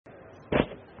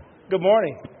Good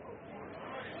morning.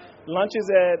 Lunch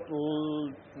is at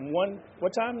 1,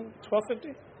 what time?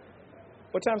 12:50?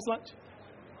 What time is lunch?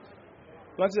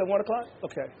 Lunch is at 1 o'clock?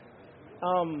 Okay.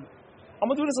 I'm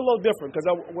going to do this a little different because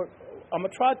I'm going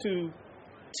to try to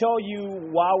tell you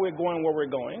why we're going where we're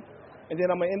going, and then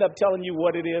I'm going to end up telling you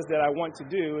what it is that I want to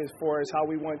do as far as how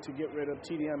we want to get rid of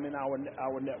TDM in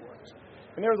our networks.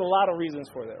 And there's a lot of reasons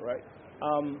for that, right?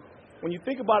 When you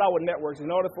think about our networks, in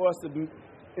order for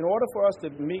us to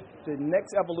meet the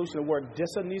next evolution of where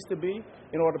DISA needs to be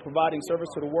in order to providing service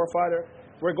to the warfighter,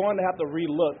 we're going to have to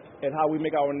relook at how we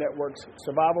make our networks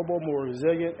survivable, more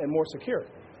resilient, and more secure.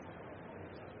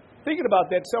 Thinking about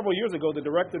that, several years ago, the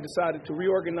director decided to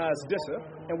reorganize DISA,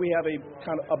 and we have a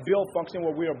kind of a build function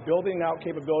where we are building out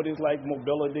capabilities like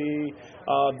mobility,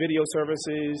 video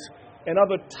services, and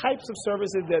other types of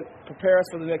services that prepare us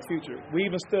for the next future. We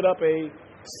even stood up a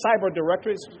cyber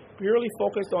directorate purely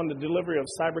focused on the delivery of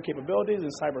cyber capabilities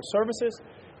and cyber services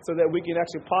so that we can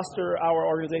actually posture our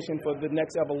organization for the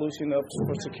next evolution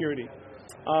for security.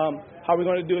 How are we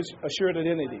going to do assured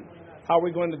identity? How are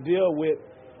we going to deal with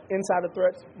insider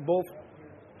threats, both,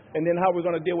 and then how we're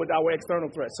going to deal with our external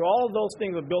threats. So all of those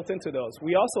things are built into those.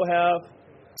 We also have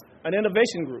an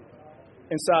innovation group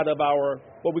inside of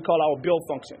what we call our build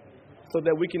function, so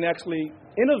that we can actually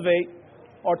innovate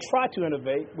or try to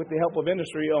innovate with the help of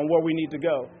industry on where we need to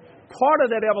go. Part of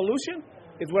that evolution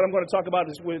is what I'm going to talk about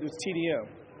is TDM.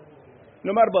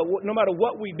 No matter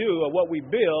what we do or what we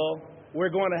build, we're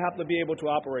going to have to be able to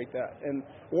operate that. And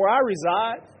where I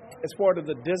reside, as part of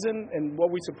the DISN and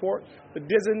what we support, the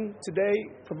DISN today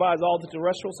provides all the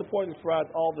terrestrial support, it provides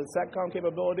all the SATCOM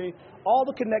capability, all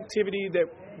the connectivity that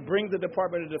brings the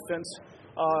Department of Defense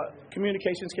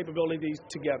communications capabilities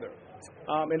together.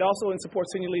 And also in support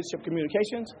senior leadership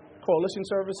communications, coalition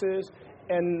services,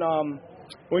 and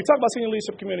when we talk about senior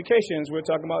leadership communications, we're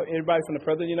talking about everybody from the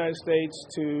President of the United States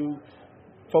to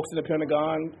folks in the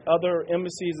Pentagon, other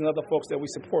embassies, and other folks that we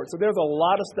support. So there's a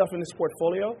lot of stuff in this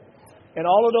portfolio, and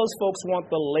all of those folks want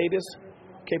the latest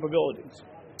capabilities.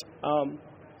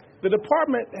 The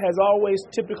department has always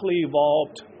typically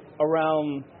evolved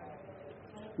around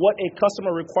what a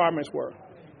customer requirements were.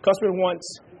 Customer wants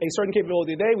a certain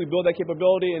capability today, we build that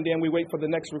capability, and then we wait for the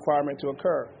next requirement to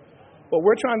occur. What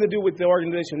we're trying to do with the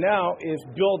organization now is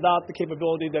build out the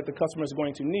capability that the customer is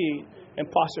going to need and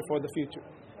posture for the future.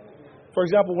 For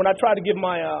example, when I try to give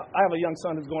I have a young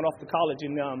son who's going off to college,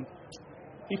 and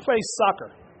he plays soccer.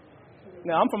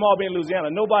 Now, I'm from Albany, Louisiana.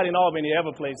 Nobody in Albany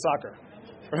ever played soccer,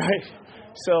 right?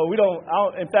 So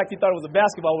in fact, he thought it was a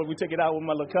basketball when we took it out with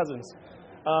my little cousins.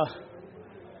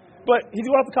 But he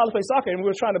went off to college to play soccer, and we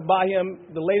were trying to buy him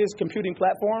the latest computing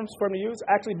platforms for him to use.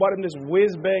 I actually bought him this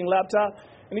whiz-bang laptop,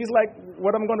 and he's like,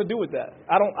 what am I going to do with that?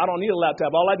 I don't need a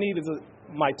laptop. All I need is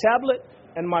my tablet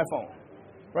and my phone,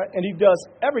 right? And he does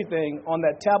everything on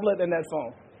that tablet and that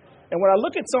phone. And when I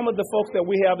look at some of the folks that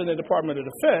we have in the Department of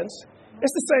Defense,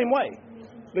 it's the same way.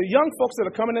 The young folks that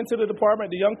are coming into the department,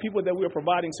 the young people that we are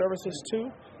providing services to,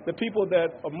 the people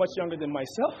that are much younger than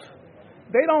myself,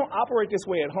 they don't operate this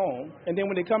way at home, and then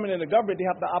when they come into the government, they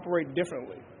have to operate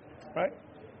differently, right?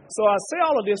 So I say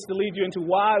all of this to lead you into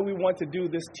why we want to do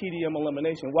this TDM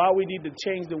elimination, why we need to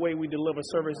change the way we deliver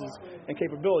services and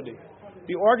capability.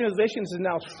 The organization is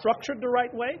now structured the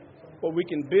right way, where we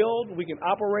can build, we can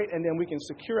operate, and then we can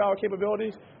secure our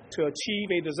capabilities to achieve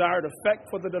a desired effect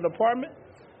for the department.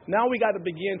 Now we got to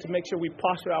begin to make sure we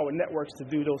posture our networks to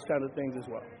do those kind of things as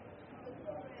well.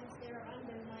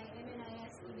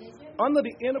 Under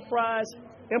the enterprise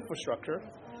infrastructure,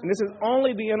 and this is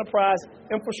only the enterprise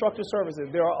infrastructure services,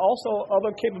 there are also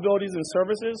other capabilities and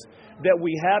services that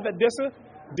we have at DISA.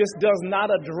 This does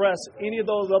not address any of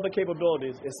those other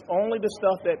capabilities. It's only the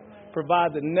stuff that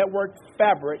provides the network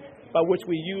fabric by which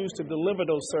we use to deliver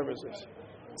those services.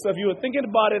 So if you were thinking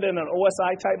about it in an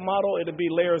OSI type model, it would be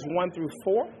layers 1 through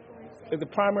 4 is the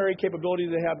primary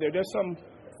capabilities they have there. There's some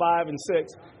 5 and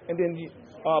 6, and then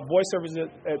voice services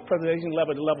at presentation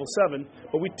level to level 7,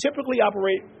 but we typically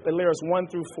operate at layers 1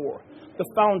 through 4, the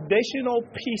foundational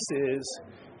pieces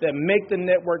that make the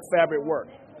network fabric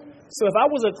work. So if I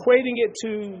was equating it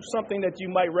to something that you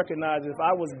might recognize, if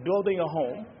I was building a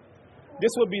home,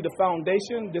 this would be the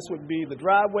foundation, this would be the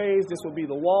driveways, this would be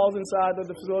the walls inside of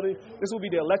the facility, this would be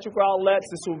the electrical outlets,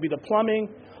 this would be the plumbing.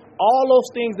 All those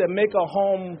things that make a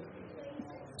home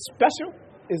special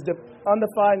is the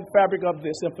undefined fabric of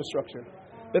this infrastructure.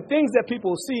 The things that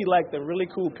people see, like the really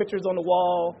cool pictures on the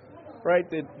wall, right,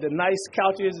 the nice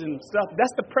couches and stuff,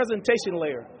 that's the presentation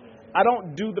layer. I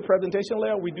don't do the presentation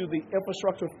layer. We do the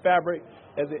infrastructure fabric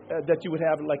that you would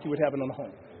have, like you would have it on the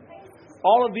home.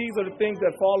 All of these are the things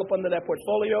that fall up under that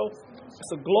portfolio.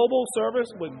 It's a global service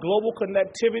with global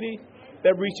connectivity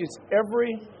that reaches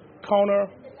every corner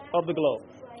of the globe.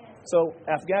 So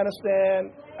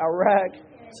Afghanistan, Iraq,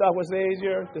 Southwest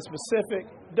Asia, the Pacific,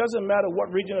 doesn't matter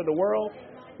what region of the world,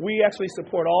 we actually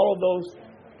support all of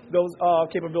those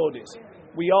capabilities.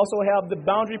 We also have the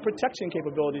boundary protection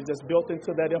capabilities that's built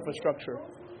into that infrastructure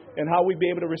and how we be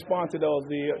able to respond to those,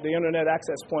 the internet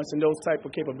access points and those type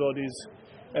of capabilities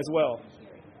as well.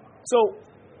 So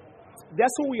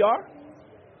that's who we are.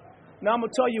 Now I'm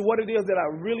going to tell you what it is that I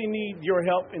really need your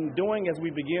help in doing as we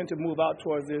begin to move out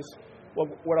towards this,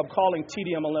 what I'm calling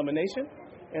TDM elimination.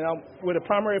 And with a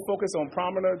primary focus on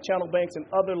prominent channel banks and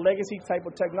other legacy type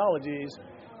of technologies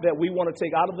that we want to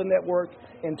take out of the network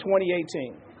in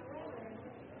 2018.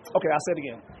 Okay, I'll say it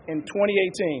again. In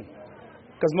 2018.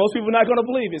 Because most people are not going to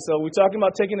believe it. So we're talking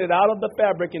about taking it out of the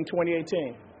fabric in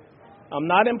 2018. I'm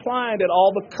not implying that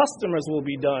all the customers will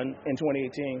be done in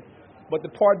 2018. But the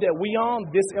part that we own,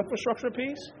 this infrastructure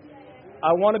piece,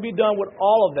 I want to be done with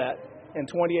all of that in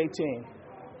 2018.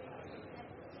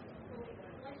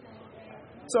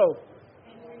 So,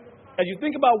 as you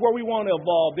think about where we want to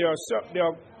evolve, there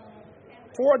are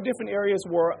 4 different areas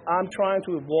where I'm trying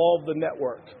to evolve the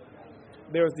network.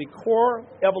 There's the core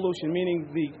evolution,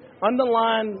 meaning the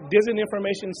underlying DISN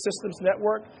information systems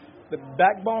network, the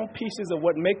backbone pieces of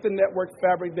what make the network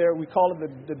fabric there. We call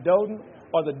it the DoD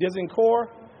or the DISN core.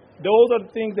 Those are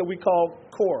the things that we call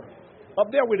core.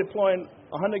 Up there, we're deploying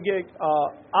 100 gig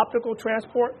optical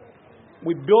transport.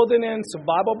 We're building in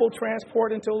survivable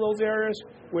transport into those areas.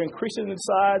 We're increasing the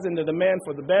size and the demand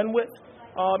for the bandwidth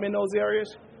in those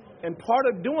areas. And part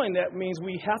of doing that means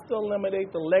we have to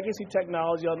eliminate the legacy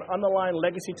technology, underlying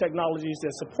legacy technologies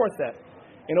that support that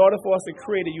in order for us to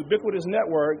create a ubiquitous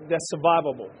network that's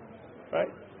survivable, right?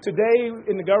 Today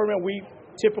in the government, we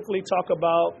typically talk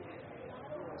about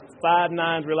 5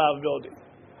 nines reliability.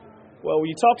 Well, when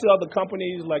you talk to other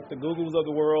companies like the Googles of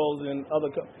the world and other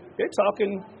they're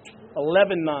talking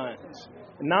 11 nines,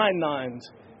 9 nines.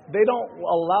 They don't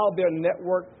allow their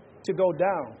network to go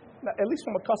down, at least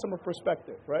from a customer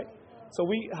perspective, right? So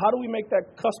how do we make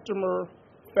that customer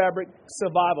fabric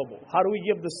survivable? How do we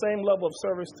give the same level of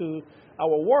service to our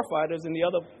warfighters and the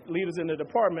other leaders in the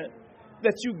department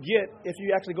that you get if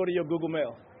you actually go to your Google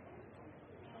Mail?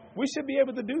 We should be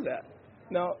able to do that.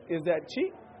 Now, is that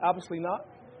cheap? Obviously not.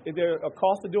 Is there a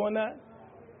cost to doing that?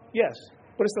 Yes,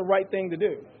 but it's the right thing to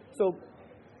do. So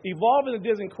evolving the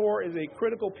DISN core is a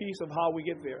critical piece of how we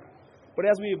get there. But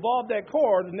as we evolve that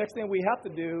core, the next thing we have to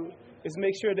do is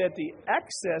make sure that the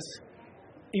access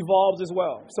evolves as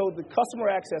well. So the customer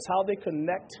access, how they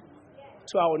connect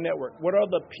to our network. What are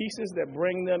the pieces that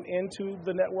bring them into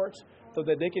the networks so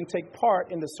that they can take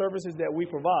part in the services that we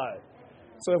provide?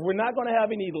 So if we're not going to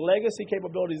have any legacy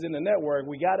capabilities in the network,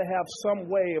 we got to have some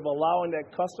way of allowing that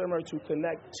customer to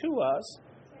connect to us,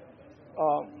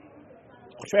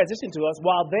 transition to us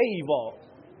while they evolve,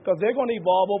 because they're going to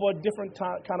evolve over a different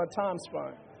kind of time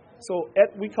span. So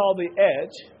we call the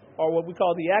edge, or what we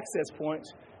call the access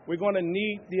points, we're going to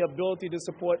need the ability to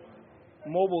support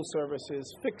mobile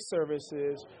services, fixed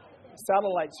services,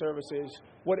 satellite services,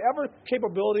 whatever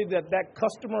capability that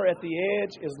customer at the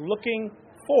edge is looking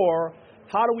for.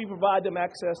 How do we provide them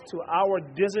access to our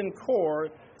DISN core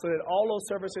so that all those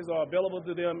services are available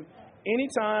to them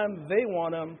anytime they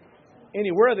want them,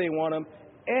 anywhere they want them,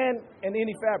 and in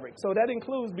any fabric? So that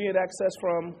includes being accessed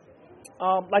from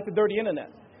like the dirty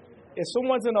internet. If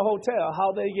someone's in a hotel,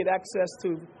 how they get access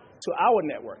to our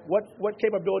network? What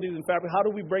capabilities in fabric? How do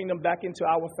we bring them back into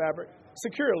our fabric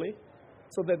securely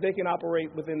so that they can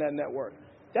operate within that network?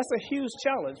 That's a huge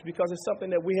challenge because it's something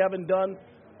that we haven't done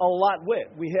a lot with.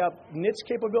 We have niche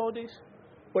capabilities,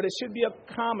 but it should be a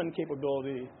common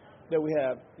capability that we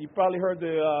have. You probably heard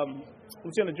the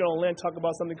Lieutenant General Lynn talk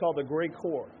about something called the gray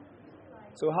core.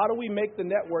 So how do we make the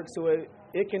network so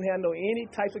it can handle any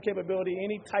types of capability,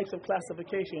 any types of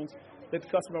classifications that the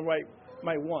customer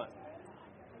might want?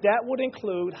 That would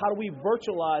include how do we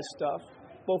virtualize stuff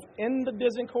both in the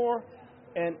DISN core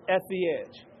and at the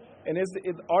edge. And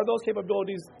are those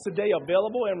capabilities today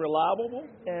available and reliable?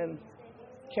 And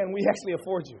can we actually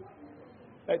afford you?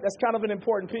 That's kind of an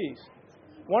important piece.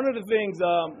 One of the things,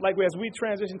 as we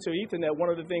transition to Ethernet, one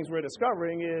of the things we're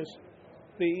discovering is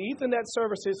the Ethernet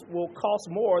services will cost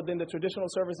more than the traditional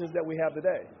services that we have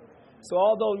today. So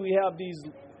although we have these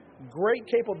great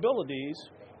capabilities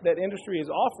that industry is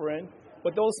offering,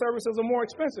 but those services are more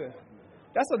expensive.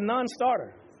 That's a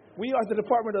non-starter. We are the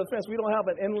Department of Defense. We don't have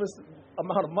an endless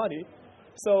amount of money.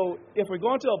 So if we're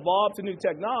going to evolve to new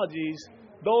technologies,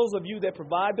 those of you that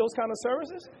provide those kind of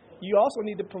services, you also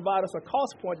need to provide us a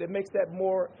cost point that makes that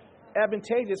more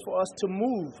advantageous for us to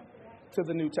move to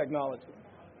the new technology,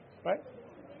 right?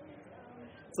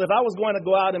 So if I was going to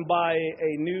go out and buy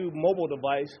a new mobile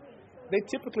device, they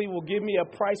typically will give me a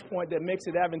price point that makes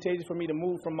it advantageous for me to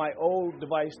move from my old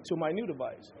device to my new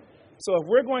device. So if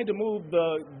we're going to move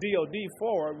the DoD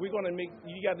forward, you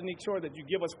got to make sure that you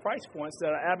give us price points that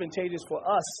are advantageous for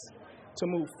us to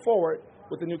move forward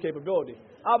with the new capability.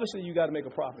 Obviously, you got to make a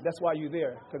profit. That's why you're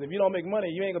there. Because if you don't make money,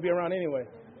 you ain't going to be around anyway.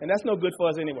 And that's no good for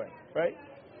us anyway, right?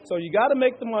 So you got to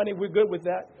make the money. We're good with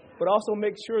that. But also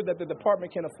make sure that the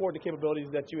department can afford the capabilities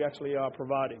that you actually are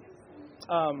providing.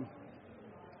 And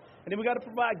then we got to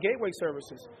provide gateway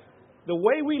services. The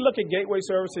way we look at gateway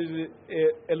services,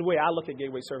 and the way I look at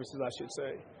gateway services, I should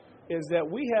say, is that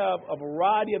we have a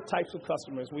variety of types of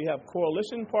customers. We have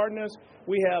coalition partners.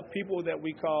 We have people that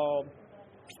we call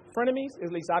frenemies,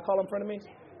 at least I call them frenemies.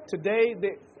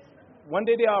 One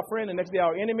day they are a friend, the next day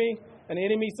our enemy, and the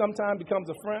enemy sometimes becomes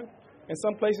a friend. In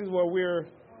some places where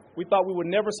we thought we would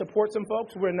never support some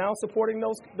folks, we're now supporting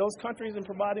those countries and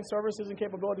providing services and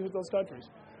capabilities with those countries.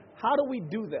 How do we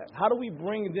do that? How do we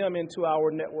bring them into our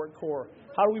network core?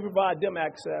 How do we provide them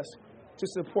access to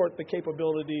support the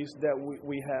capabilities that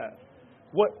we have?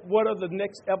 What are the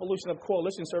next evolution of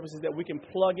coalition services that we can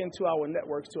plug into our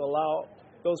networks to allow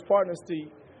those partners to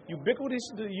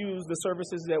ubiquitously use the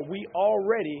services that we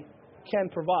already can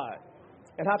provide?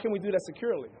 And how can we do that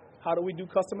securely? How do we do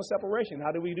customer separation?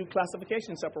 How do we do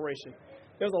classification separation?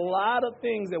 There's a lot of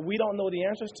things that we don't know the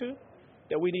answers to,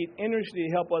 that we need industry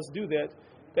to help us do that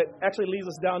actually leads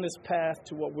us down this path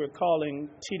to what we're calling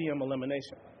TDM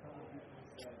elimination.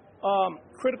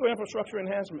 Critical infrastructure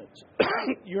enhancements.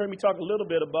 You heard me talk a little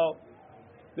bit about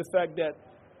the fact that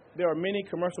there are many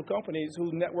commercial companies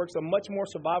whose networks are much more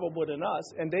survivable than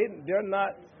us, and they're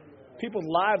not, people's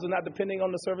lives are not depending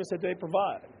on the service that they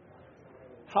provide.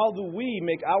 How do we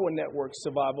make our networks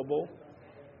survivable?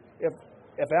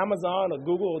 If Amazon or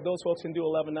Google or those folks can do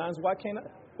 11.9s, why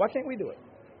can't we do it?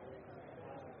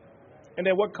 And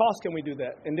then what cost can we do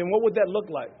that? And then what would that look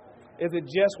like? Is it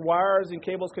just wires and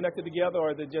cables connected together,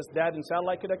 or is it just data and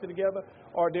satellite connected together?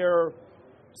 Are there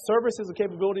services and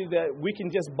capabilities that we can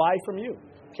just buy from you?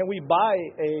 Can we buy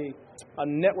a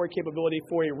network capability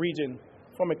for a region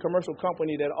from a commercial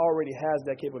company that already has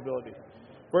that capability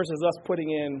versus us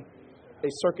putting in a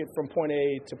circuit from point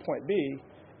A to point B?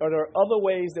 Are there other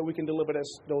ways that we can deliver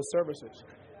those services?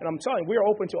 And I'm telling you, we're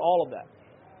open to all of that.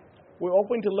 We're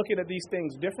open to looking at these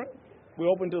things different. We're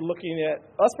open to looking at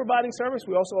us providing service.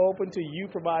 We're also open to you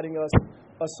providing us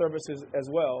services as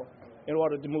well in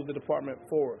order to move the department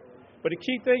forward. But the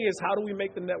key thing is, how do we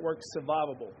make the network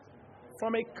survivable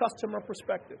from a customer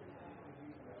perspective?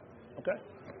 Okay?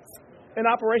 In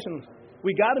operations,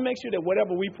 we got to make sure that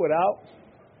whatever we put out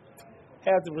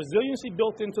has the resiliency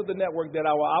built into the network that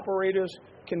our operators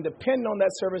can depend on that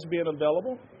service being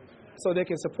available so they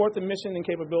can support the mission and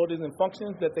capabilities and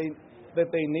functions that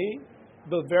they need.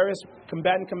 The various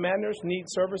combatant commanders need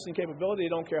service and capability. They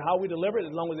don't care how we deliver it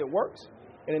as long as it works.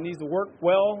 And it needs to work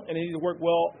well, and it needs to work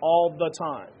well all the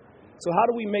time. So how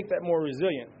do we make that more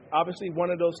resilient? Obviously,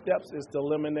 one of those steps is to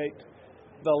eliminate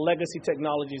the legacy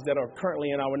technologies that are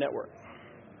currently in our network.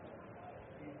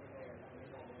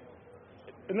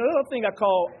 Another thing I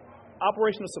call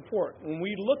operational support. When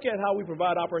we look at how we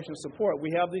provide operational support,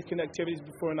 we have these connectivities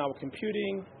between our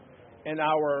computing and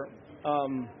our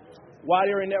wide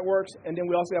area networks, and then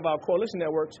we also have our coalition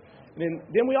networks, and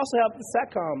then we also have the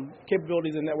SATCOM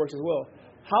capabilities and networks as well.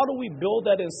 How do we build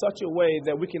that in such a way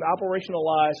that we can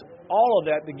operationalize all of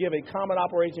that to give a common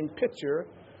operation picture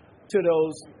to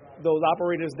those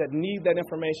operators that need that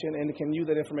information and can use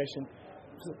that information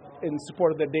in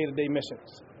support of their day-to-day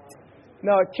missions?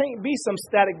 Now, it can't be some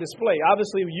static display.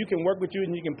 Obviously, you can work with you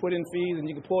and you can put in feeds and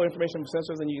you can pull information from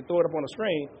sensors and you can throw it up on a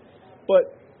screen.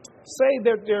 But say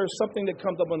that there's something that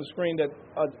comes up on the screen that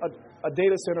a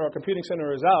data center or a computing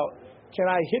center is out. Can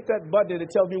I hit that button that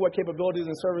tells me what capabilities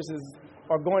and services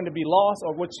are going to be lost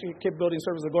or which capabilities and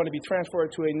services are going to be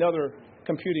transferred to another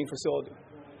computing facility?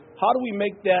 How do we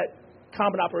make that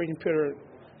common operating picture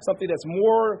something that's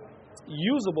more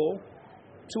usable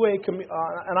to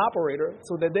an operator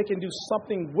so that they can do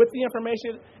something with the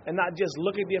information and not just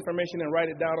look at the information and write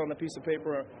it down on a piece of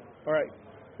paper? All right,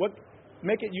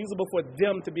 make it usable for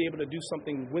them to be able to do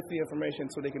something with the information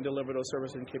so they can deliver those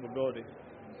services and capabilities.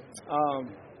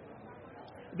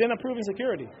 Then improving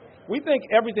security. We think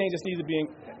everything just needs to be in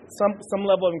some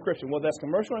level of encryption, whether that's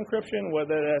commercial encryption,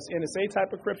 whether that's NSA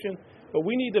type encryption, but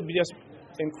we need to just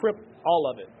encrypt all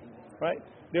of it, right?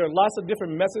 There are lots of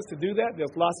different methods to do that.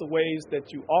 There's lots of ways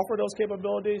that you offer those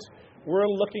capabilities. We're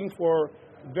looking for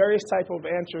various type of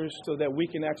answers so that we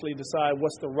can actually decide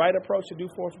what's the right approach to do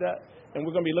for that. And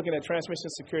we're going to be looking at transmission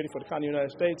security for the continental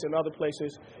United States and other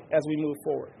places as we move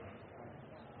forward.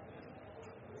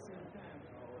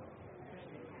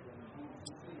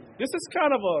 This is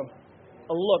kind of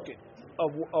a look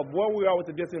of where we are with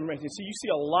the disinformation. So you see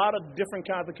a lot of different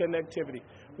kinds of connectivity.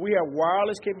 We have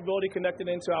wireless capability connected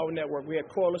into our network. We have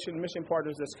coalition mission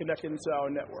partners that's connected into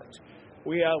our networks.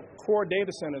 We have core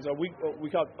data centers, or we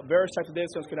call various types of data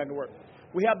centers connected to work.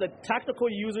 We have the tactical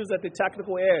users at the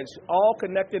tactical edge, all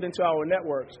connected into our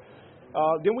networks.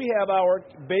 Then we have our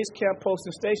base camp posts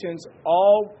and stations,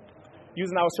 all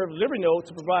using our service delivery node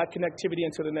to provide connectivity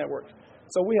into the network.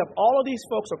 So we have all of these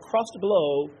folks across the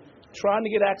globe trying to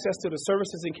get access to the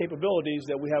services and capabilities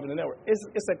that we have in the network.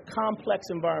 It's a complex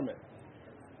environment.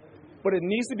 But it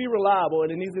needs to be reliable,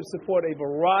 and it needs to support a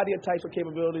variety of types of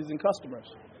capabilities and customers.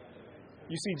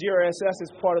 You see GRSS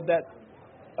is part of that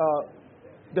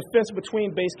defense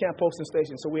between base camp posts and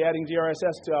stations. So we're adding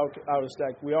GRSS to our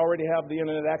stack. We already have the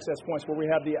internet access points where we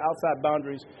have the outside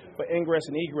boundaries for ingress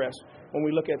and egress when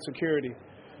we look at security.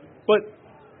 But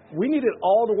we need it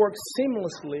all to work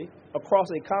seamlessly across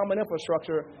a common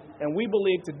infrastructure, and we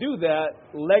believe to do that,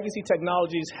 legacy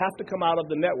technologies have to come out of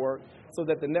the network so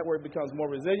that the network becomes more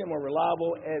resilient, more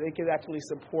reliable, and it can actually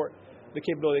support the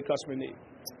capability the customer needs.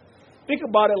 Think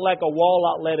about it like a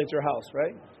wall outlet at your house,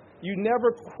 right? You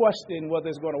never question whether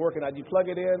it's going to work or not. You plug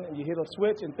it in and you hit a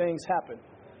switch and things happen.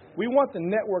 We want the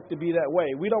network to be that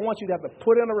way. We don't want you to have to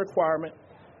put in a requirement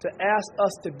to ask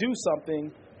us to do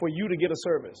something for you to get a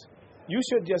service. You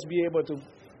should just be able to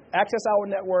access our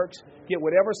networks, get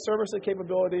whatever service or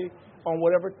capability on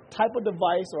whatever type of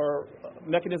device or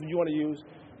mechanism you want to use,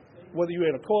 whether you're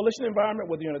in a coalition environment,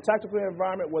 whether you're in a tactical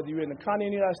environment, whether you're in the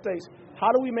continental United States.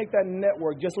 How do we make that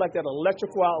network just like that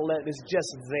electrical outlet is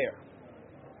just there?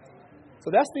 So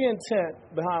that's the intent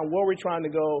behind where we're trying to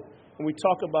go when we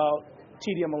talk about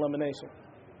TDM elimination.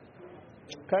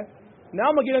 Okay?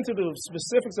 Now I'm going to get into the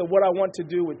specifics of what I want to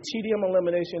do with TDM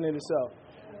elimination in itself.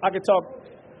 I could talk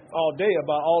all day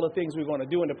about all the things we're going to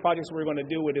do and the projects we're going to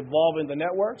do with evolving the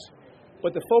networks.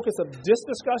 But the focus of this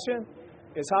discussion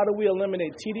is how do we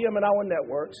eliminate TDM in our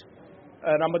networks.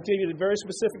 And I'm going to tell you the very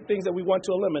specific things that we want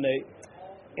to eliminate.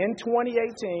 In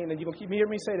 2018, and you're going to keep hearing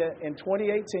me say that, in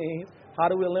 2018, how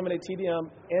do we eliminate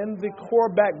TDM in the core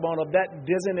backbone of that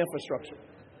DISN infrastructure?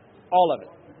 All of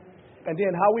it. And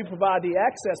then how we provide the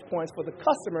access points for the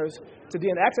customers to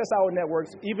then access our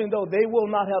networks, even though they will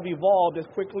not have evolved as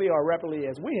quickly or rapidly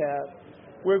as we have.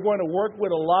 We're going to work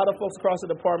with a lot of folks across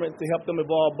the department to help them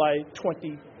evolve by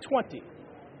 2020,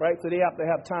 right? So they have to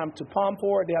have time to POM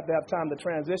for it. They have to have time to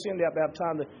transition. They have to have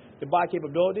time to buy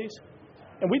capabilities.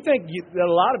 And we think that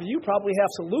a lot of you probably have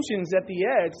solutions at the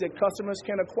edge that customers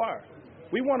can acquire.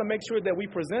 We want to make sure that we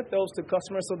present those to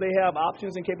customers so they have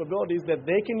options and capabilities that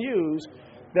they can use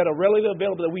that are readily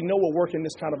available that we know will work in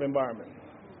this kind of environment.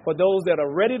 For those that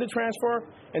are ready to transfer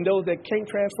and those that can't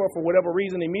transfer for whatever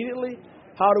reason immediately,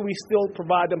 how do we still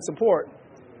provide them support,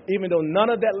 even though none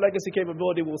of that legacy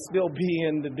capability will still be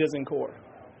in the DISN core,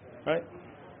 right?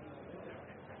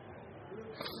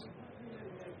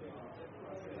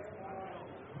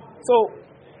 So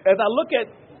as I look at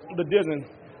the DISN,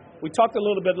 we talked a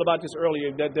little bit about this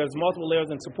earlier, that there's multiple layers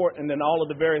in support and then all of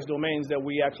the various domains that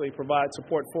we actually provide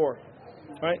support for,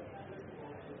 right?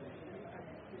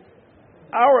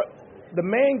 The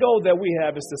main goal that we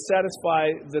have is to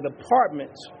satisfy the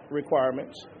department's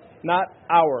requirements, not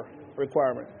our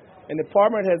requirement. And the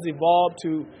department has evolved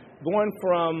to going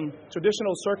from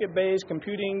traditional circuit-based,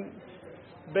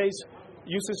 computing-based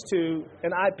usage to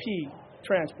an IP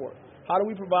transport. How do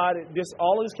we provide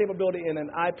all of this capability in an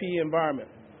IP environment?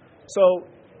 So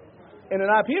in an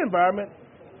IP environment,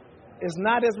 it's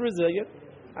not as resilient.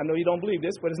 I know you don't believe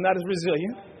this, but it's not as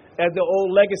resilient as the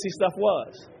old legacy stuff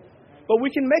was. But we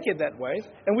can make it that way,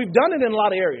 and we've done it in a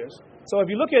lot of areas. So if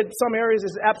you look at some areas,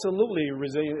 it's absolutely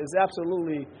resilient. It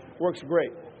absolutely works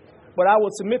great. But I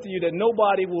will submit to you that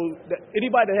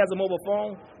anybody that has a mobile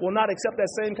phone will not accept that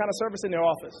same kind of service in their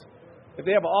office. If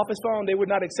they have an office phone, they would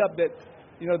not accept that,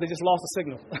 they just lost a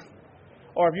signal.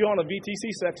 Or if you're on a VTC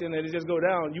section and it just goes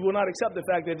down, you will not accept the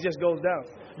fact that it just goes down.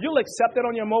 You'll accept it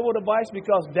on your mobile device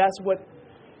because that's what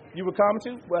you were common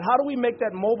to. But how do we make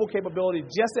that mobile capability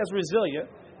just as resilient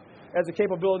as the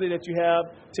capability that you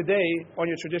have today on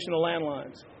your traditional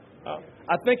landlines?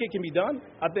 I think it can be done.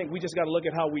 I think we just got to look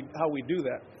at how we do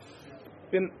that.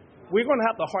 Then we're going to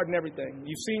have to harden everything.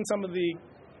 You've seen some of the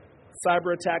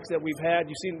cyber attacks that we've had.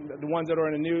 You've seen the ones that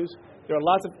are in the news. There are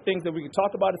lots of things that we can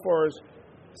talk about as far as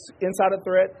insider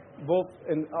threat, both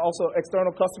and also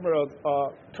external customer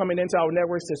coming into our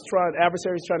networks,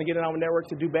 adversaries trying to get in our network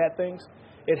to do bad things.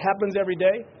 It happens every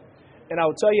day. And I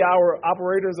will tell you, our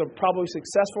operators are probably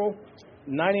successful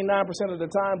 99% of the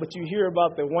time, but you hear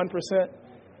about the 1%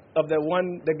 of the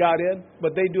one that got in,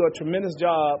 but they do a tremendous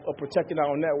job of protecting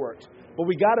our networks. But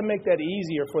we got to make that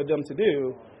easier for them to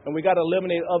do, and we got to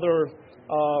eliminate other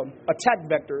attack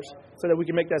vectors so that we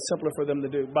can make that simpler for them to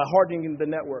do by hardening the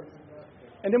network.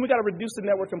 And then we got to reduce the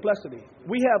network complexity.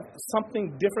 We have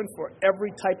something different for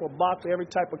every type of box, every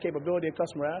type of capability a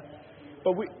customer has.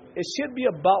 But it should be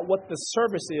about what the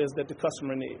service is that the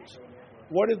customer needs.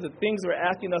 What are the things they're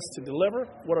asking us to deliver?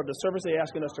 What are the services they're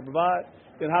asking us to provide?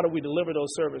 Then how do we deliver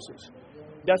those services?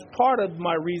 That's part of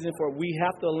my reason for we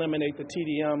have to eliminate the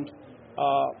TDM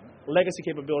legacy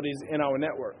capabilities in our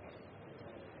network.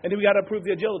 And then we got to improve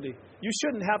the agility. You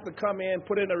shouldn't have to come in,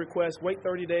 put in a request, wait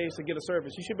 30 days to get a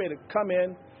service. You should be able to come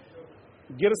in,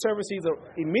 get a service either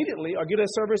immediately or get a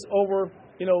service over,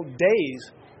 days,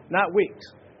 not weeks.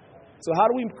 So how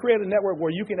do we create a network where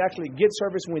you can actually get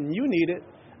service when you need it,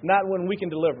 not when we can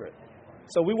deliver it?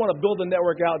 So we want to build the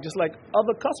network out just like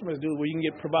other customers do, where you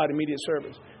can provide immediate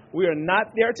service. We are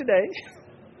not there today,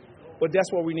 but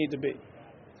that's where we need to be.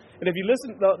 And if you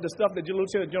listen to the stuff that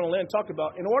Lieutenant General Lynn talked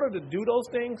about, in order to do those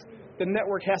things, the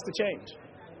network has to change.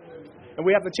 And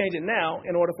we have to change it now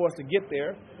in order for us to get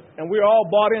there. And we're all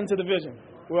bought into the vision.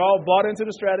 We're all bought into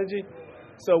the strategy.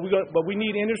 But we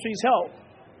need industry's help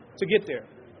to get there.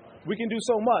 We can do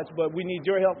so much, but we need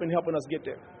your help in helping us get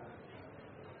there.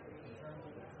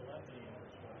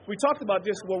 We talked about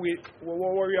this where we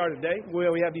are today,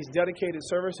 where we have these dedicated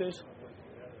services.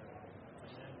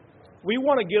 We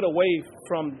want to get away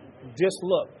from this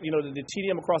look, the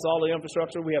TDM across all the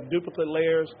infrastructure. We have duplicate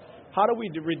layers. How do we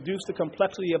reduce the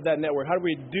complexity of that network? How do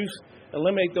we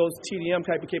eliminate those TDM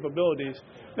type of capabilities?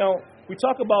 Now, we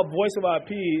talk about voice of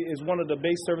IP is one of the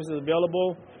base services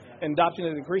available, and adoption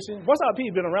is increasing. Voice of IP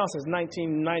has been around since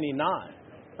 1999,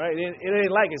 right? It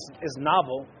ain't like it's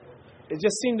novel. It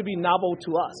just seemed to be novel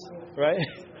to us, right?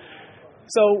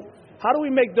 So how do we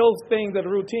make those things that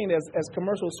are routine as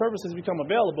commercial services become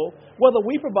available, whether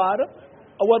we provide them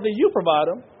or whether you provide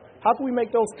them? How can we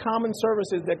make those common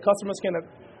services that customers can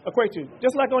equate to?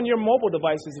 Just like on your mobile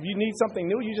devices, if you need something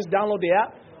new, you just download the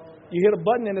app, you hit a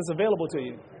button, and it's available to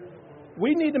you.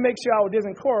 We need to make sure our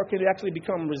DISN core can actually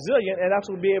become resilient and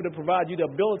actually be able to provide you the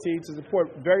ability to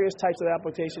support various types of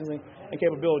applications and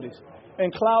capabilities.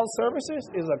 And cloud services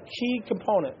is a key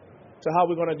component to how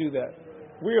we're going to do that.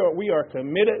 We are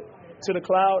committed to the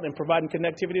cloud and providing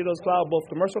connectivity to those clouds, both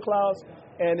commercial clouds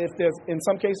and, if there's, in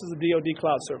some cases, the DoD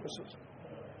cloud services.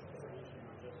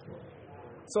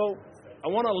 So I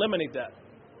want to eliminate that.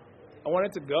 I want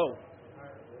it to go.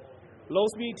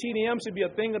 Low-speed TDM should be a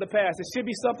thing of the past. It should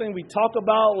be something we talk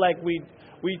about like we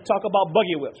talk about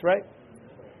buggy whips, right?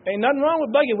 Ain't nothing wrong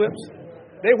with buggy whips.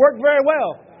 They work very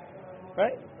well,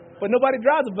 right? But nobody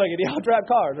drives a buggy. They all drive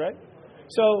cars, right?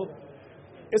 So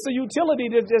it's a utility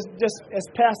that just has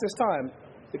passed its time.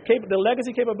 The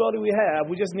legacy capability we have,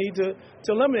 we just need to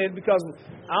eliminate it, because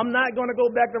I'm not going to go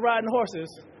back to riding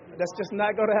horses. That's just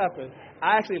not going to happen.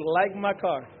 I actually like my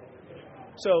car.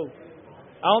 So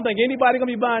I don't think anybody's going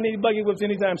to be buying any buggy whips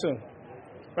anytime soon,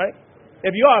 right?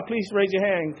 If you are, please raise your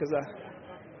hand, because all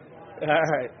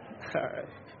right.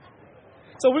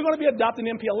 So we're going to be adopting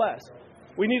MPLS.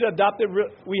 We need to adopt it.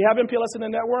 We have MPLS in the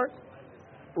network.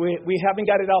 We haven't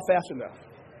got it out fast enough.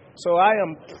 So I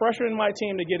am pressuring my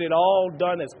team to get it all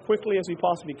done as quickly as we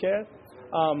possibly can.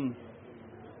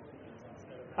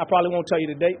 I probably won't tell you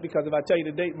the date, because if I tell you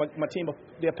the date, my team,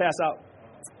 they'll pass out.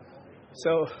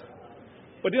 So,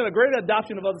 but then a greater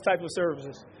adoption of other types of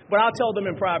services. But I'll tell them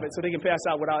in private so they can pass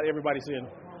out without everybody seeing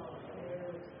them.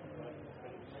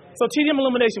 So TDM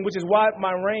elimination, which is why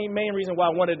my main reason why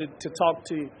I wanted to talk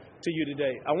to you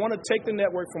today. I want to take the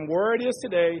network from where it is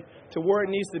today to where it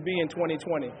needs to be in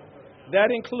 2020.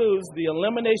 That includes the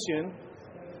elimination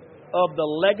of the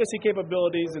legacy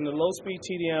capabilities and the low-speed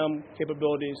TDM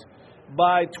capabilities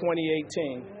by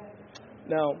 2018.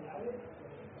 Now,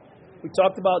 we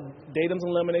talked about datums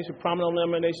elimination, prominent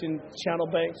elimination, channel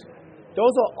banks.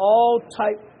 Those are all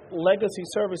type legacy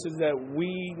services that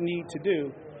we need to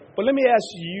do. But let me ask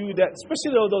you that,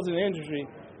 especially those in the industry,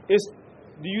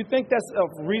 do you think that's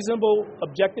a reasonable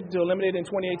objective to eliminate in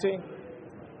 2018?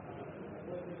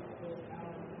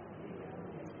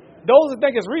 Those that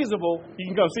think it's reasonable, you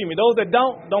can come see me. Those that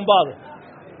don't bother.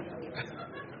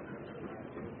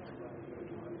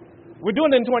 We're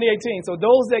doing it in 2018, so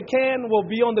those that can will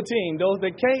be on the team. Those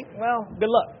that can't, well, good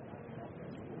luck.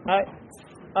 All right?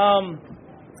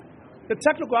 the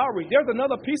technical outreach. There's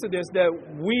another piece of this that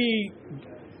we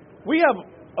have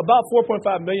about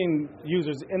 4.5 million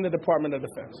users in the Department of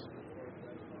Defense.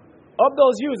 Of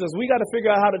those users, we got to figure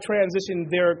out how to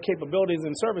transition their capabilities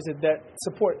and services that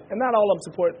support, and not all of them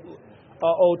support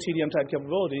old TDM type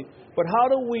capability, but how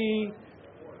do we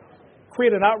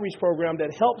create an outreach program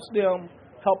that helps them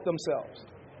help themselves,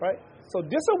 right? So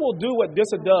DISA will do what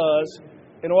DISA does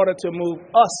in order to move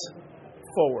us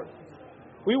forward.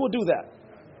 We will do that.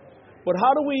 But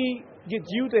how do we get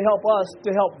you to help us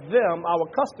to help them, our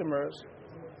customers,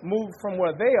 move from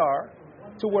where they are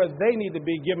to where they need to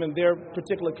be given their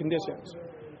particular conditions?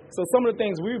 So some of the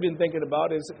things we've been thinking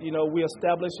about is, we're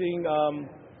establishing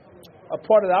a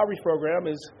part of the outreach program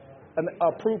is an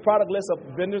approved product list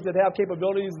of vendors that have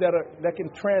capabilities that can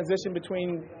transition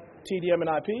between TDM and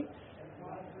IP,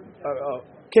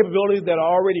 capabilities that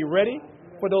are already ready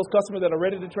for those customers that are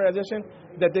ready to transition,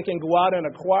 that they can go out and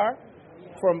acquire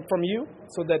from you,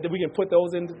 so that we can put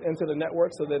those into the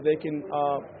network so that they can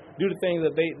do the things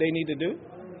that they need to do.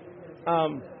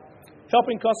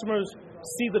 Helping customers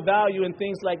see the value in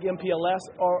things like MPLS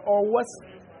or what's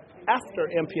after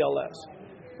MPLS.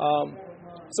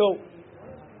 So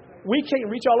we can't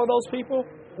reach all of those people.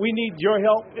 We need your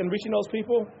help in reaching those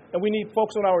people, and we need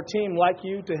folks on our team like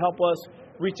you to help us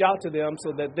reach out to them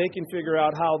so that they can figure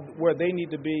out where they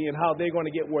need to be and how they're going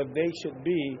to get where they should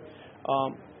be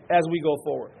as we go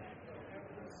forward.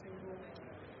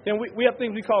 Then we have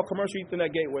things we call commercial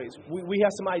Ethernet gateways. We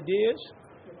have some ideas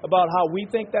about how we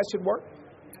think that should work,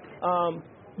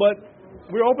 but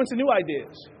we're open to new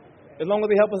ideas. As long as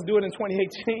they help us do it in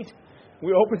 2018,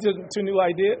 we're open to new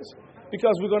ideas,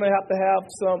 because we're going to have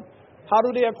some, how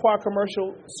do they acquire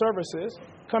commercial services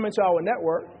come into our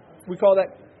network? We call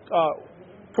that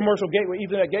commercial gateway,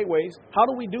 Ethernet gateways. How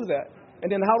do we do that?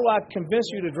 And then how do I convince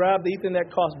you to drive the Ethernet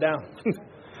cost down?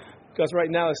 Because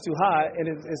right now it's too high, and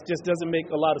it just doesn't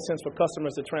make a lot of sense for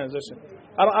customers to transition.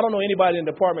 I don't know anybody in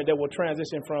the department that will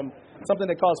transition from something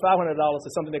that costs $500 to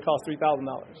something that costs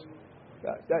 $3,000.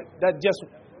 That just,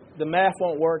 the math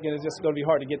won't work, and it's just going to be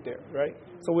hard to get there, right?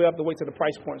 So we have to wait till the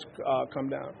price points come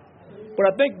down. But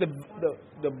I think the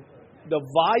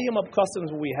volume of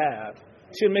customers we have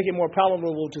should make it more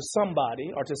palatable to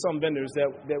somebody or to some vendors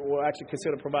that will actually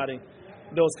consider providing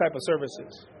those type of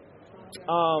services.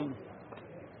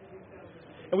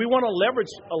 And we want to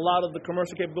leverage a lot of the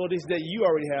commercial capabilities that you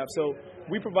already have. So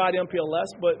we provide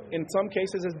MPLS, but in some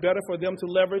cases it's better for them to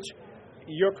leverage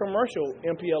your commercial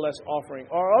MPLS offering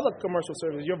or other commercial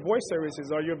services, your voice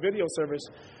services or your video service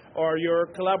or your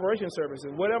collaboration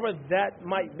services, whatever that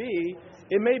might be.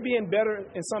 It may be better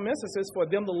in some instances for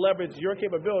them to leverage your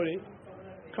capability,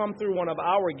 come through one of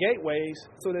our gateways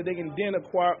so that they can then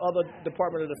acquire other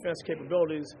Department of Defense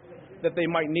capabilities that they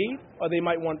might need or they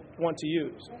might want to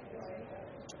use.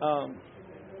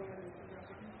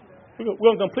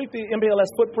 We'll complete the MPLS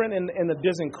footprint in the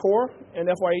DISN core in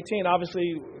FY18.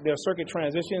 Obviously, there are circuit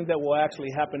transitions that will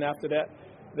actually happen after that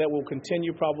will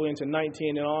continue probably into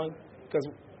 19 and on, because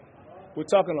we're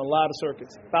talking a lot of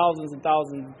circuits, thousands and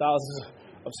thousands and thousands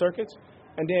of circuits.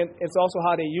 And then it's also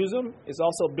how they use them. It's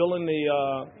also building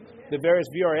the various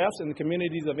VRFs and the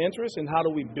communities of interest, and how do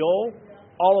we build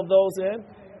all of those in.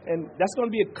 And that's going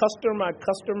to be a customer by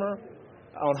customer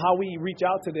on how we reach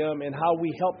out to them and how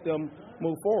we help them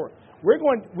move forward. We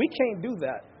can't do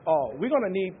that all. We're going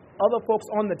to need other folks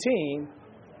on the team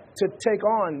to take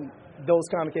on those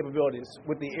kind of capabilities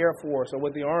with the Air Force or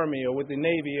with the Army or with the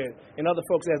Navy and other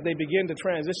folks as they begin to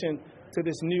transition to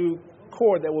this new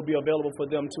core that will be available for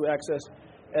them to access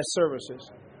as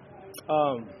services.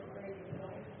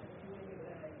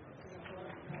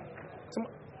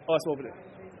 That's over there.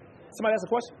 Somebody ask a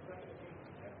question?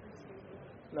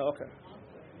 No, okay.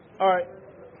 All right.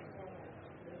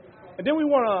 And then we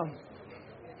want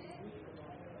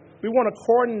to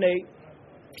coordinate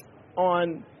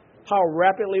on how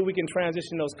rapidly we can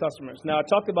transition those customers. Now, I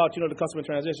talked about, the customer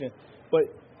transition, but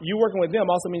you working with them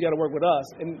also means you got to work with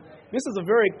us. And this is a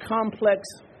very complex,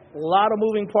 lot of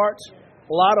moving parts,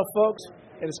 a lot of folks,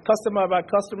 and it's customer by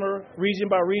customer, region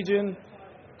by region,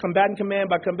 combatant command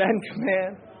by combatant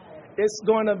command. It's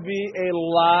going to be a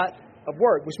lot of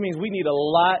work, which means we need a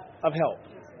lot of help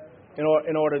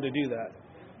in order to do that.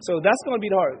 So that's going to be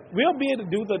the hard. We'll be able to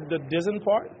do the DISN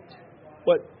part,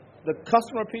 but the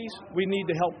customer piece, we need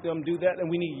to help them do that, and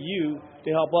we need you to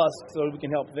help us so that we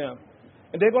can help them.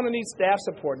 And they're going to need staff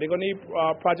support. They're going to need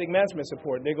project management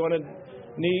support. They're going to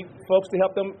need folks to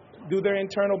help them do their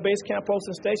internal base camp posts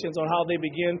and stations on how they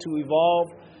begin to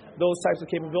evolve those types of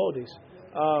capabilities.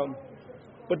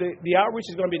 But the outreach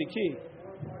is going to be the key.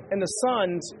 And the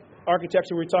SUNS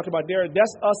architecture we talked about there,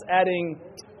 that's us adding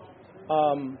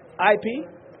IP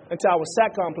into our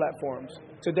SATCOM platforms.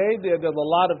 Today, there's a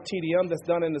lot of TDM that's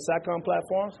done in the SATCOM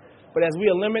platforms, but as we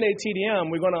eliminate TDM,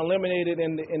 we're going to eliminate it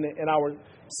in our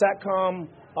SATCOM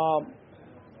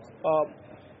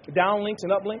downlinks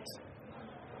and uplinks.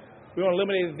 We're going to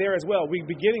eliminate it there as well. We're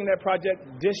beginning that project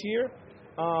this year,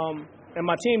 and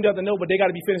my team doesn't know, but they got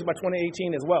to be finished by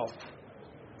 2018 as well.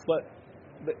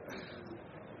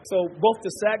 So both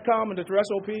the SATCOM and the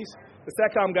terrestrial piece, the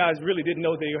SATCOM guys really didn't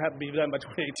know they have to be done by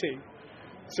 2018.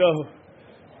 So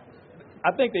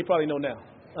I think they probably know now.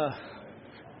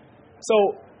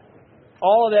 So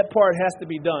all of that part has to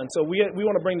be done. So we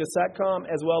want to bring the SATCOM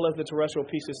as well as the terrestrial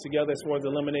pieces together as far as the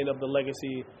eliminate of the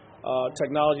legacy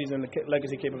technologies and the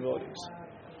legacy capabilities.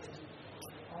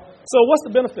 So what's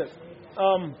the benefit?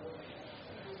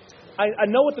 I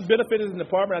know what the benefit is in the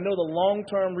department. I know the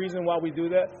long-term reason why we do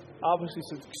that. Obviously,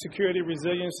 security,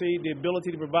 resiliency, the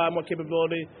ability to provide more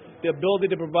capability, the ability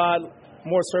to provide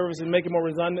more services and make it more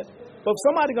redundant. But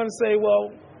somebody's going to say, well,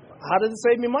 how does it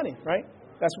save me money, right?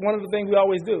 That's one of the things we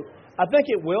always do. I think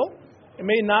it will. It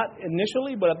may not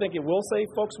initially, but I think it will save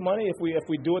folks money if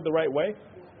we do it the right way.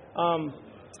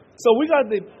 So we got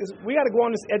to go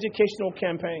on this educational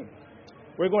campaign.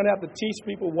 We're going to have to teach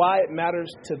people why it matters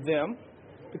to them,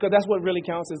 because that's what really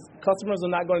counts. Is customers are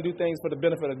not going to do things for the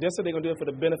benefit of DISA. They're going to do it for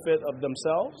the benefit of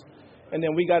themselves. And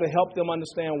then we got to help them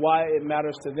understand why it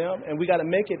matters to them, and we got to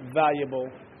make it valuable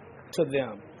to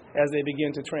them as they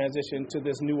begin to transition to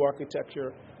this new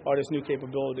architecture or this new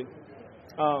capability.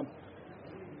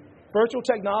 Virtual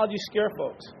technology scare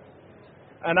folks.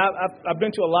 And I've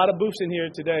been to a lot of booths in here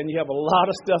today, and you have a lot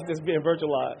of stuff that's being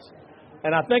virtualized.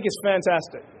 And I think it's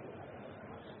fantastic.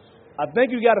 I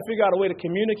think you got to figure out a way to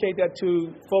communicate that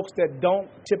to folks that don't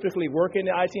typically work in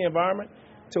the IT environment,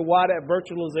 to why that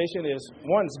virtualization is,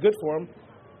 one, it's good for them,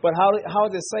 but how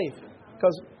is it safe?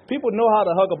 Because people know how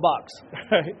to hug a box,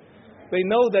 right? They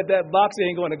know that box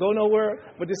ain't going to go nowhere,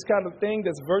 but this kind of thing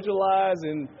that's virtualized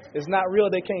and it's not real,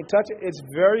 they can't touch it. It's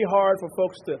very hard for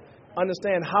folks to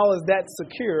understand how is that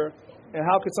secure, and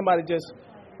how could somebody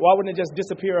why wouldn't it just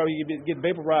disappear or you get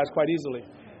vaporized quite easily?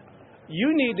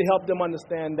 You need to help them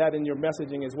understand that in your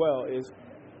messaging as well, is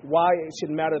why it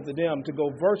should matter to them to go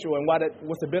virtual and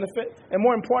what's the benefit, and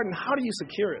more important, how do you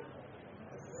secure it?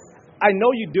 I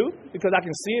know you do, because I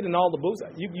can see it in all the booths.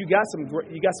 You got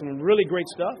some really great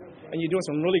stuff, and you're doing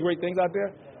some really great things out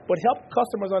there. But help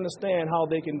customers understand how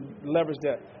they can leverage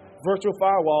that. Virtual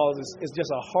firewalls is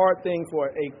just a hard thing for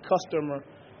a customer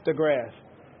to grasp.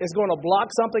 It's going to block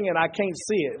something, and I can't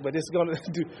see it, but it's going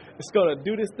to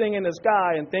do this thing in the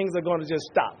sky, and things are going to just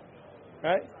stop,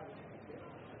 right?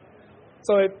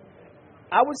 So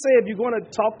I would say if you're going to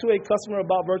talk to a customer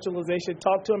about virtualization,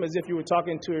 talk to them as if you were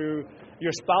talking to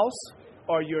your spouse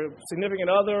or your significant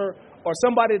other or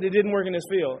somebody that didn't work in this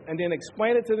field, and then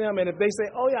explain it to them. And if they say,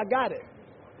 oh, yeah, I got it,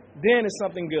 then it's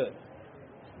something good,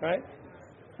 right?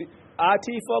 The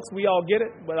IT folks, we all get it,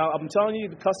 but I'm telling you,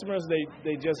 the customers,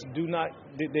 they just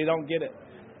they don't get it.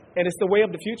 And it's the way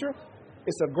of the future.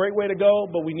 It's a great way to go,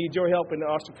 but we need your help in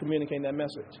also communicating that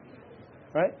message,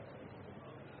 right?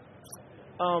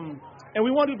 And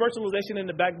we want to do virtualization in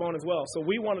the backbone as well. So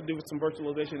we want to do some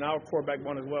virtualization in our core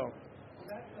backbone as well.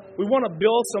 We want to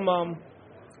build some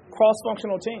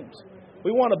cross-functional teams.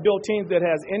 We want to build teams that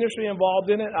has industry involved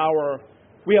in it.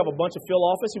 We have a bunch of field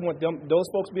office. We want those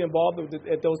folks to be involved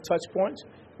at those touch points.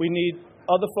 We need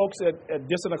other folks at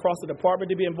DISN across the department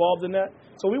to be involved in that.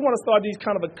 So we want to start these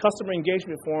kind of customer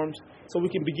engagement forums so we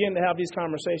can begin to have these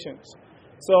conversations.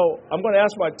 So I'm going to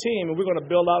ask my team, and we're going to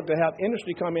build out to have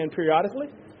industry come in periodically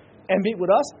and meet with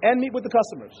us and meet with the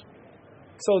customers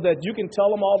so that you can tell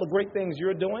them all the great things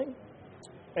you're doing,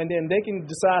 and then they can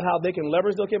decide how they can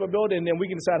leverage those capabilities, and then we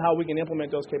can decide how we can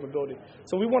implement those capabilities.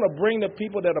 So we want to bring the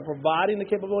people that are providing the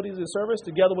capabilities and service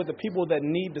together with the people that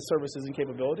need the services and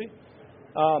capability.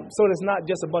 So it's not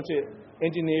just a bunch of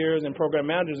engineers and program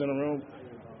managers in the room,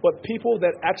 but people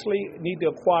that actually need to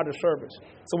acquire the service.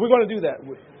 So we're going to do that.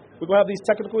 We're going to have these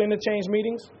technical interchange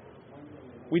meetings.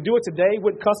 We do it today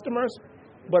with customers,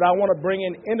 but I want to bring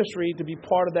in industry to be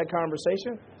part of that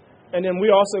conversation. And then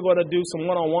we're also going to do some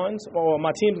one-on-ones, or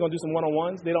my team's going to do some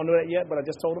one-on-ones. They don't know that yet, but I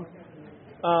just told them.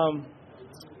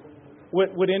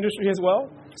 With industry as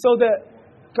well. So that,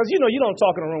 because you don't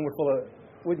talk in a room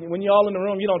when you're all in the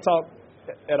room, you don't talk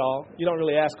at all. You don't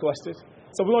really ask questions.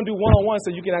 So we're going to do one-on-ones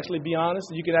so you can actually be honest,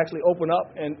 so you can actually open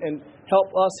up and help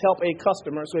us help a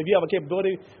customer. So if you have a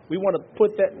capability, we want to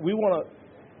put that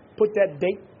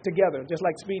date together, just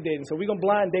like speed dating. So we're going to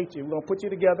blind date you. We're going to put you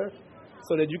together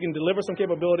so that you can deliver some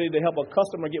capability to help a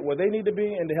customer get where they need to be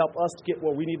and to help us get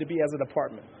where we need to be as a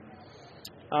department.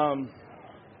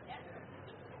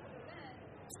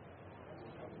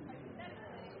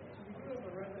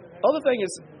 Other thing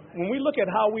is, when we look at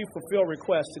how we fulfill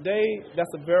requests, today,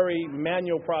 that's a very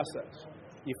manual process.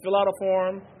 You fill out a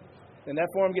form, and that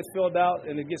form gets filled out,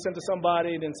 and it gets sent to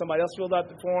somebody, and then somebody else fills out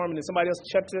the form, and then somebody else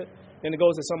checks it, and it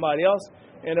goes to somebody else.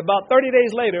 And about 30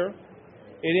 days later,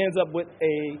 it ends up with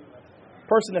a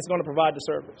person that's going to provide the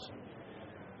service.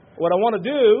 What I want to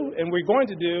do, and we're going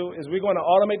to do, is we're going to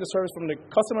automate the service from the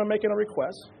customer making a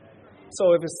request.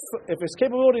 So if it's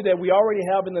capability that we already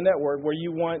have in the network where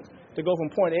you want to go from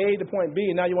point A to point B,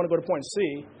 and now you want to go to point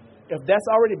C, if that's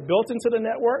already built into the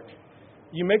network,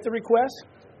 you make the request,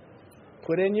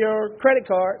 put in your credit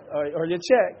card or your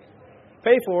check,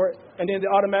 pay for it, and then it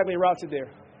automatically routes it there.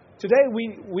 Today,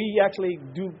 we actually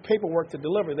do paperwork to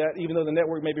deliver that, even though the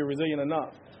network may be resilient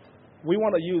enough. We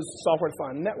want to use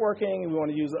software-defined networking. We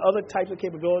want to use other types of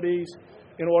capabilities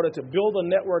in order to build a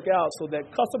network out so that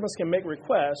customers can make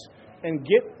requests and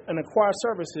get and acquire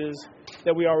services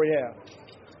that we already have.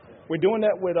 We're doing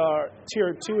that with our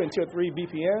Tier 2 and Tier 3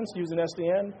 VPNs using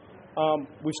SDN.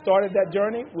 We've started that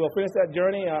journey. We'll finish that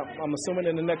journey, I'm assuming,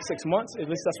 in the next 6 months. At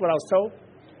least that's what I was told.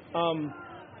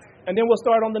 And then we'll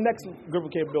start on the next group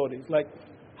of capabilities, like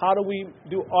how do we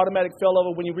do automatic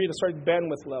failover when you reach a certain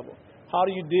bandwidth level? How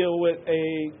do you deal with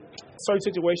a certain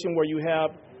situation where you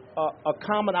have a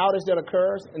common outage that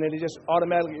occurs and then it just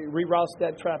automatically reroutes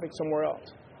that traffic somewhere else?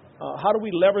 How do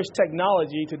we leverage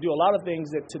technology to do a lot of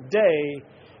things that today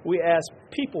we ask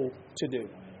people to do?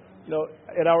 You know,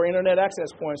 at our internet access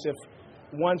points, if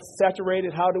one's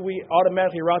saturated, how do we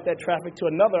automatically route that traffic to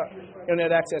another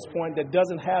internet access point that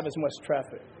doesn't have as much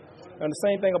traffic? And the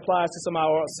same thing applies to some of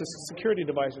our security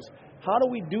devices. How do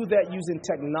we do that using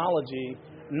technology,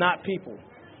 not people?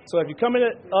 So if you come in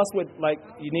at us with, like,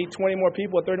 you need 20 more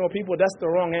people or 30 more people, that's the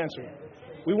wrong answer.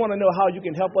 We want to know how you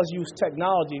can help us use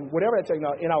technology, whatever that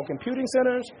technology, in our computing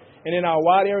centers and in our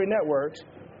wide area networks.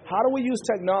 How do we use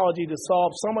technology to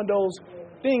solve some of those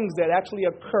things that actually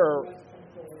occur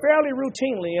fairly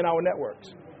routinely in our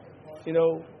networks? You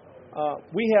know,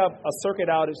 we have a circuit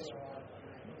outage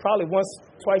probably once,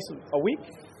 twice a week,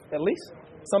 at least,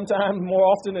 sometimes more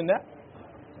often than that.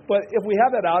 But if we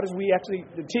have that outage,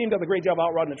 the team does a great job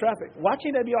outrouting the traffic. Why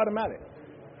can't that be automatic?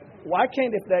 Why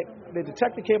can't, if they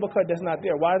detect the cable cut that's not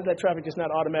there, why is that traffic just not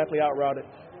automatically outrouted?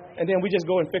 And then we just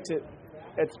go and fix it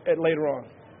at later on.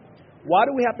 Why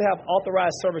do we have to have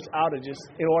authorized service outages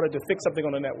in order to fix something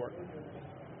on the network?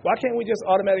 Why can't we just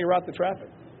automatically route the traffic?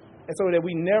 And so that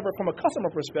we never, from a customer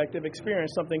perspective,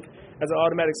 experience something as an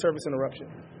automatic service interruption.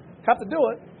 Have to do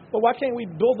it, but why can't we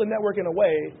build the network in a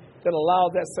way that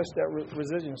allows that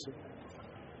resiliency?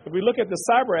 If we look at the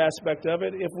cyber aspect of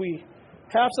it, if we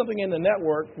have something in the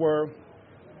network where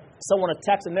someone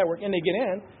attacks the network and they get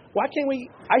in, why can't we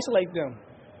isolate them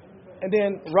and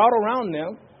then route around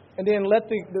them and then let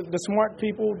the smart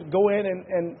people go in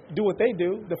and do what they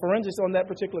do, the forensics on that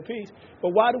particular piece?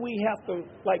 But why do we have to,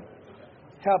 like,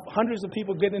 have hundreds of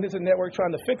people getting into the network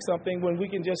trying to fix something when we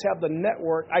can just have the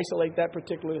network isolate that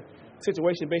particular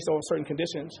situation based on certain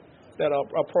conditions that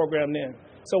are programmed in?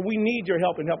 So we need your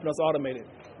help in helping us automate it.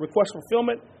 Request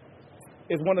fulfillment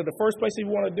is one of the first places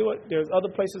we want to do it. There's other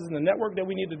places in the network that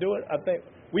we need to do it. I think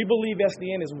we believe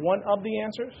SDN is one of the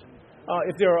answers.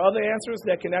 If there are other answers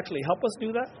that can actually help us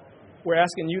do that, we're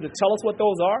asking you to tell us what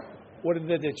those are, what is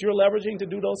it that you're leveraging to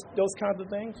do those kinds of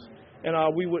things, and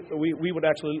we would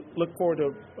actually look forward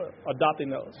to adopting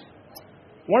those.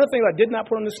 One of the things I did not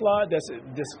put on this slide that's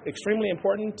extremely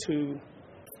important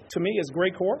to me is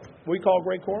Gray Core. We call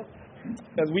Gray Core,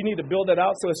 as we need to build that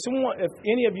out. So if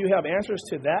any of you have answers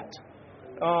to that,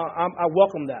 I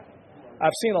welcome that.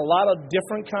 I've seen a lot of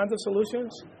different kinds of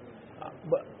solutions,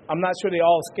 but I'm not sure they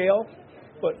all scale.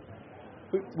 But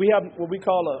we have what we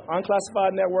call an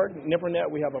unclassified network, NIPRNet.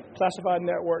 We have a classified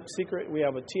network, secret. We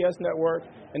have a TS network,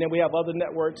 and then we have other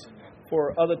networks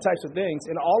for other types of things.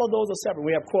 And all of those are separate.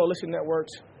 We have coalition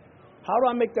networks. How do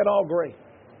I make that all gray?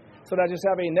 So that I just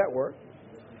have a network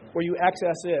where you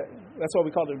access it. That's what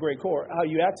we call the Gray Core, how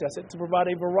you access it to provide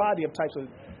a variety of types of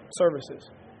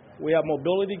services. We have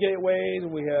mobility gateways.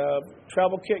 We have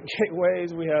travel kit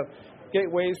gateways. We have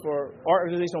gateways for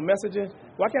organizational messaging.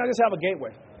 Why can't I just have a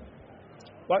gateway?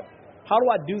 How do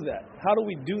I do that? How do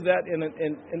we do that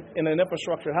in an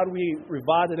infrastructure? How do we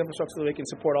revise that infrastructure so they can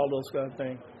support all those kind of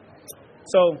things?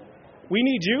 So we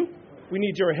need you. We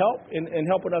need your help in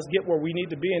helping us get where we need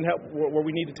to be and help where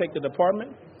we need to take the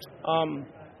department.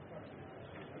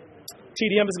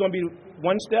 TDM is going to be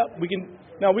one step. We can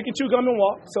chew gum and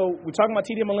walk. So we're talking about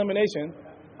TDM elimination.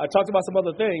 I talked about some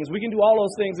other things. We can do all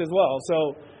those things as well.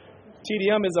 So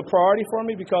TDM is a priority for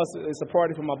me because it's a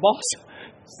priority for my boss.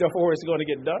 Therefore, it's going to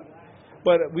get done.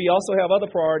 But we also have other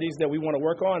priorities that we want to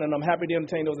work on, and I'm happy to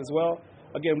entertain those as well.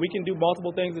 Again, we can do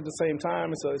multiple things at the same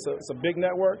time. It's a big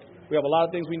network. We have a lot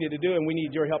of things we need to do, and we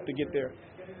need your help to get there.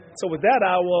 So with that,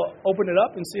 I will open it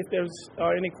up and see if there's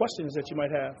any questions that you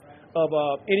might have of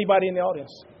anybody in the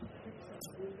audience.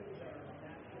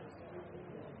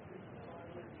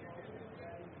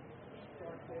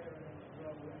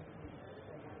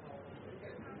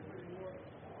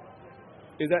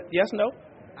 Is that yes, no?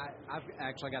 I've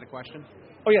actually got a question.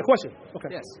 Oh, yeah, question. Okay.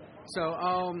 Yes. So,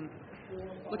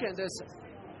 looking at this,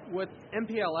 with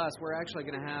MPLS, we're actually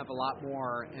going to have a lot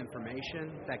more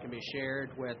information that can be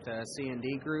shared with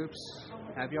C&D groups.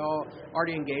 Have you all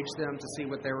already engaged them to see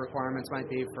what their requirements might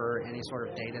be for any sort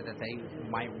of data that they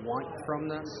might want from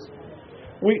this?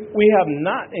 We have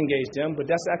not engaged them, but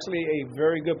that's actually a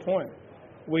very good point.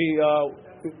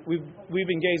 We've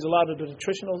engaged a lot of the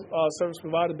traditional service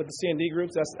providers, but the C&D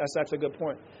groups, that's actually a good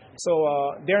point. So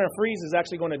Darren Freeze is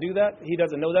actually going to do that. He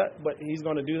doesn't know that, but he's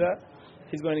going to do that.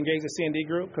 He's going to engage the C&D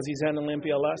group because he's handling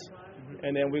MPLS,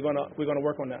 and then we're going to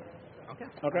work on that. Okay.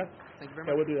 Okay. Thank you very much.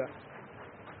 Yeah, we'll do that.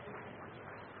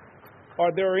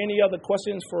 Are there any other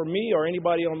questions for me or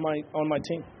anybody on my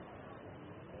team?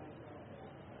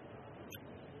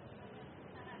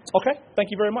 Okay. Thank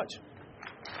you very much.